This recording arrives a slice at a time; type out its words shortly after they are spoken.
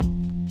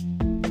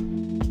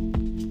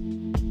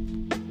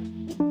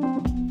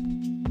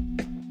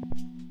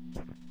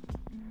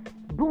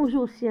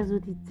Bonjour chers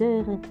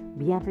auditeurs,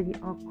 bienvenue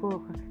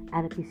encore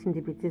à la piscine de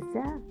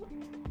Bethesda.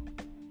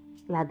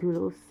 La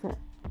doulos,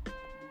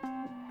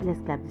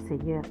 l'esclave du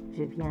Seigneur,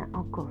 je viens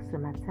encore ce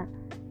matin,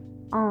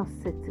 en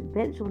cette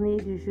belle journée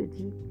du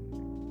jeudi,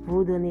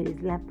 vous donner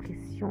les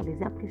impressions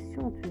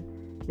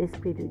de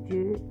l'Esprit de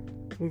Dieu,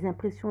 les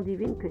impressions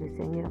divines que le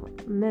Seigneur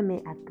me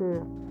met à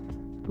cœur.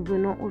 Nous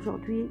venons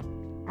aujourd'hui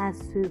à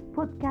ce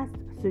podcast,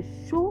 ce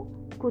show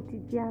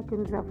quotidien que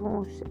nous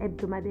avons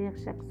hebdomadaire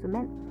chaque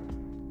semaine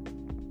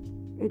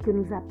et que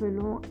nous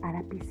appelons à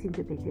la piscine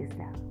de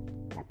Bethesda.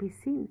 La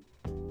piscine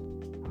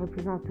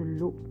représente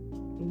l'eau.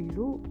 Et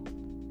l'eau,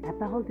 la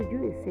parole de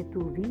Dieu est cette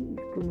eau vive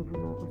que nous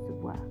venons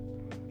recevoir.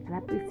 À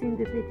la piscine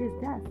de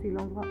Bethesda, c'est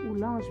l'endroit où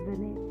l'ange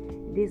venait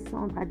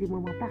descendre à des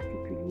moments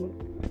particuliers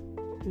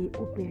et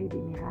opérer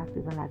des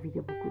miracles dans la vie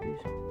de beaucoup de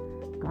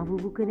gens. Quand vous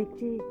vous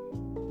connectez,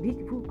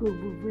 dites-vous que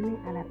vous venez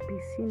à la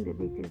piscine de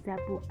Bethesda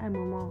pour un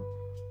moment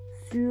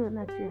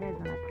surnaturel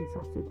dans la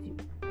présence de Dieu.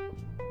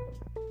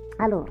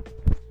 Alors,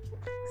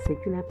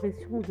 c'est une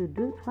impression de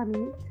 2-3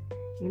 minutes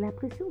et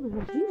l'impression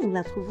d'aujourd'hui, nous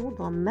la trouvons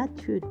dans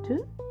Matthieu 2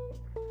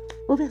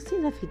 au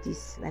verset 9 et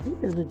 10. La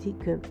Bible nous dit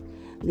que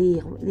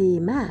les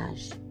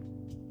mages,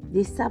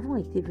 les savants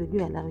étaient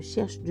venus à la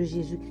recherche de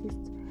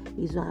Jésus-Christ.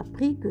 Ils ont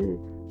appris que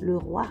le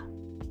roi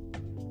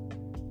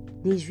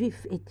des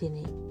Juifs était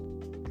né.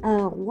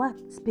 Un roi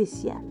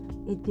spécial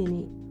était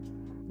né.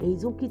 Et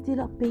ils ont quitté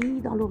leur pays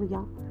dans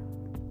l'Orient,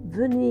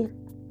 venir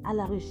à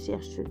la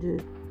recherche de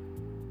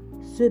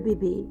ce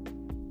bébé,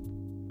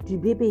 du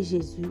bébé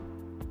Jésus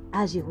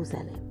à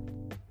Jérusalem.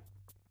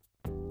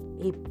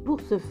 Et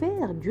pour ce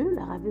faire, Dieu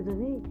leur avait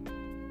donné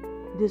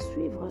de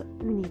suivre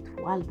une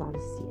étoile dans le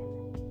ciel.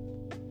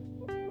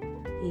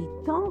 Et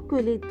tant que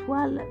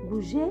l'étoile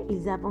bougeait,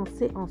 ils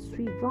avançaient en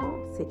suivant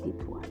cette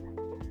étoile.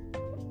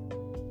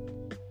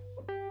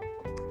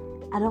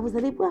 Alors vous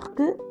allez voir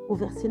que au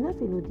verset 9,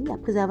 il nous dit,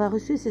 après avoir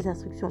reçu ces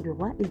instructions du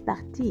roi, ils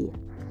partirent.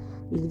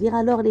 Ils virent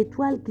alors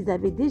l'étoile qu'ils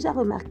avaient déjà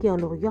remarquée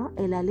en Orient,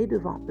 elle allait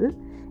devant eux,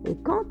 et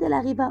quand elle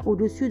arriva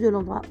au-dessus de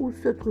l'endroit où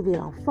se trouvait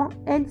l'enfant,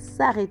 elle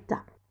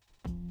s'arrêta.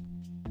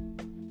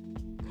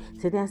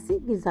 C'est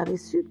ainsi qu'ils avaient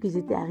su qu'ils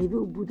étaient arrivés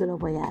au bout de leur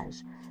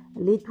voyage.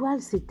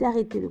 L'étoile s'est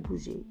arrêtée de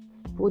bouger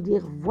pour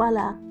dire,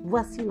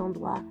 voici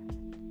l'endroit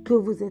que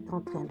vous êtes en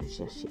train de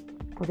chercher.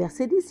 Au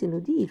verset 10, il nous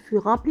dit, il fut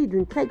rempli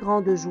d'une très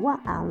grande joie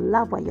en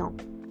la voyant.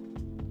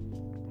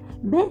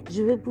 Mais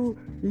je vais vous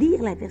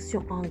lire la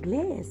version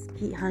anglaise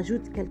qui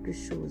rajoute quelque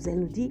chose.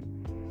 Elle nous dit,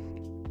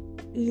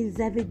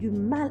 ils avaient du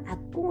mal à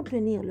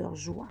contenir leur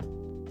joie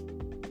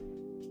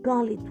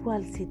quand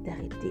l'étoile s'est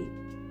arrêtée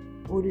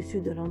au-dessus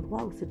de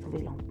l'endroit où se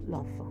trouvait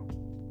l'enfant.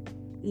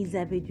 Ils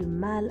avaient du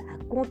mal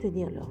à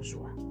contenir leur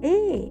joie.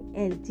 Et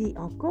elle dit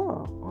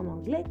encore en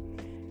anglais,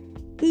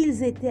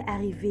 ils étaient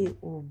arrivés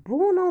au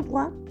bon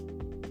endroit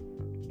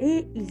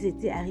et ils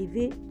étaient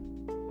arrivés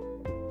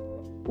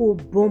au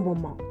bon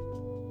moment.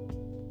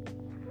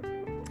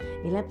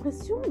 Et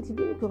l'impression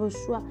divine que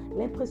reçoit,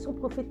 l'impression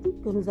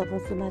prophétique que nous avons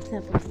ce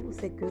matin pour vous,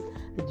 c'est que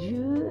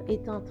Dieu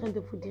est en train de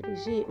vous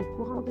diriger au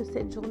courant de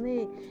cette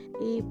journée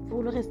et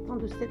pour le restant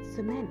de cette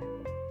semaine.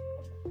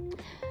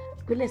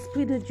 Que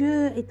l'Esprit de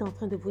Dieu est en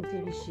train de vous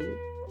diriger.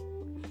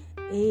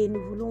 Et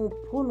nous voulons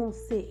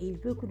prononcer, et il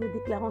veut que nous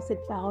déclarons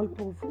cette parole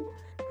pour vous,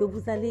 que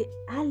vous allez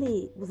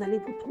vous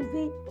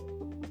trouver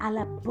à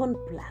la bonne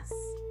place,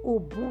 au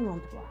bon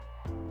endroit.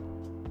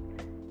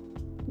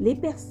 Les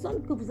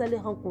personnes que vous allez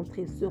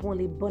rencontrer seront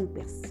les bonnes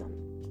personnes.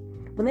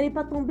 Vous n'allez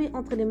pas tomber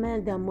entre les mains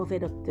d'un mauvais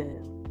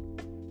docteur,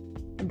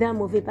 d'un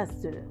mauvais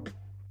pasteur,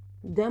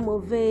 d'un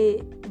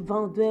mauvais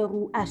vendeur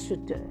ou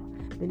acheteur.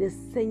 Mais le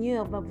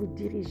Seigneur va vous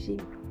diriger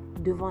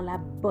devant la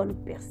bonne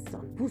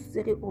personne. Vous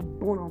serez au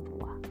bon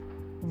endroit.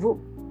 Vos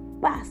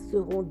pas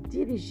seront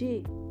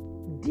dirigés,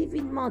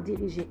 divinement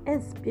dirigés,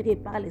 inspirés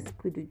par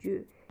l'Esprit de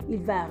Dieu. Il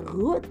va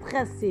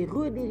retracer,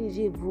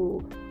 rediriger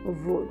vos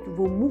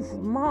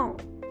mouvements,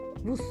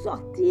 vous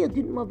sortir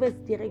d'une mauvaise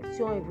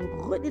direction et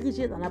vous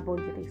rediriger dans la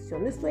bonne direction.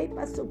 Ne soyez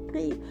pas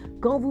surpris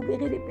quand vous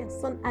verrez des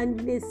personnes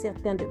annuler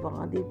certains de vos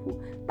rendez-vous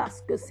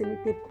parce que ce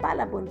n'était pas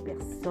la bonne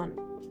personne.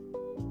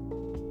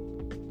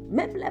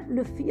 Même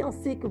le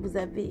fiancé que vous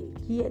avez,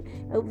 qui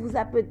vous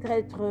a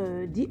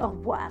peut-être dit au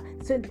revoir,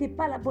 ce n'était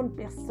pas la bonne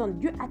personne.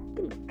 Dieu a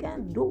quelqu'un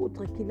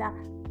d'autre qui l'a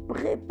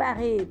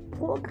préparé,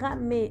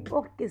 programmé,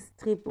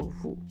 orchestré pour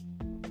vous.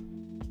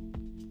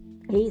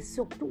 Et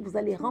surtout, vous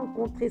allez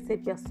rencontrer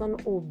cette personne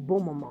au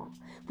bon moment.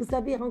 Vous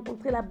savez,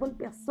 rencontrer la bonne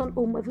personne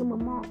au mauvais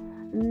moment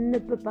ne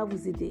peut pas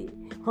vous aider.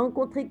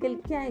 Rencontrer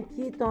quelqu'un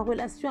qui est en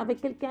relation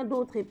avec quelqu'un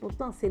d'autre et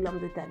pourtant c'est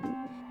l'homme de ta vie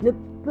ne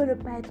peut ne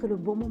pas être le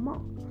bon moment.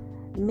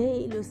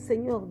 Mais le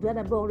Seigneur doit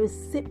d'abord le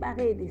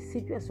séparer des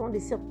situations, des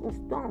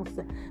circonstances,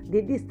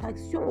 des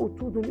distractions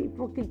autour de lui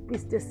pour qu'il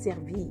puisse te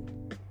servir.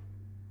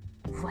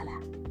 Voilà,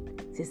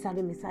 c'est ça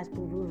le message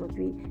pour vous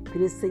aujourd'hui, que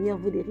le Seigneur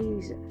vous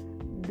dirige.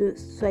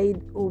 Soyez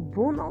au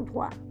bon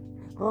endroit,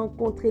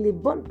 rencontrez les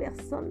bonnes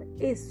personnes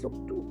et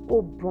surtout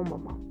au bon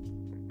moment.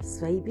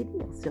 Soyez bénis,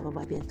 on se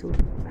revoit bientôt.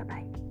 Bye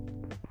bye.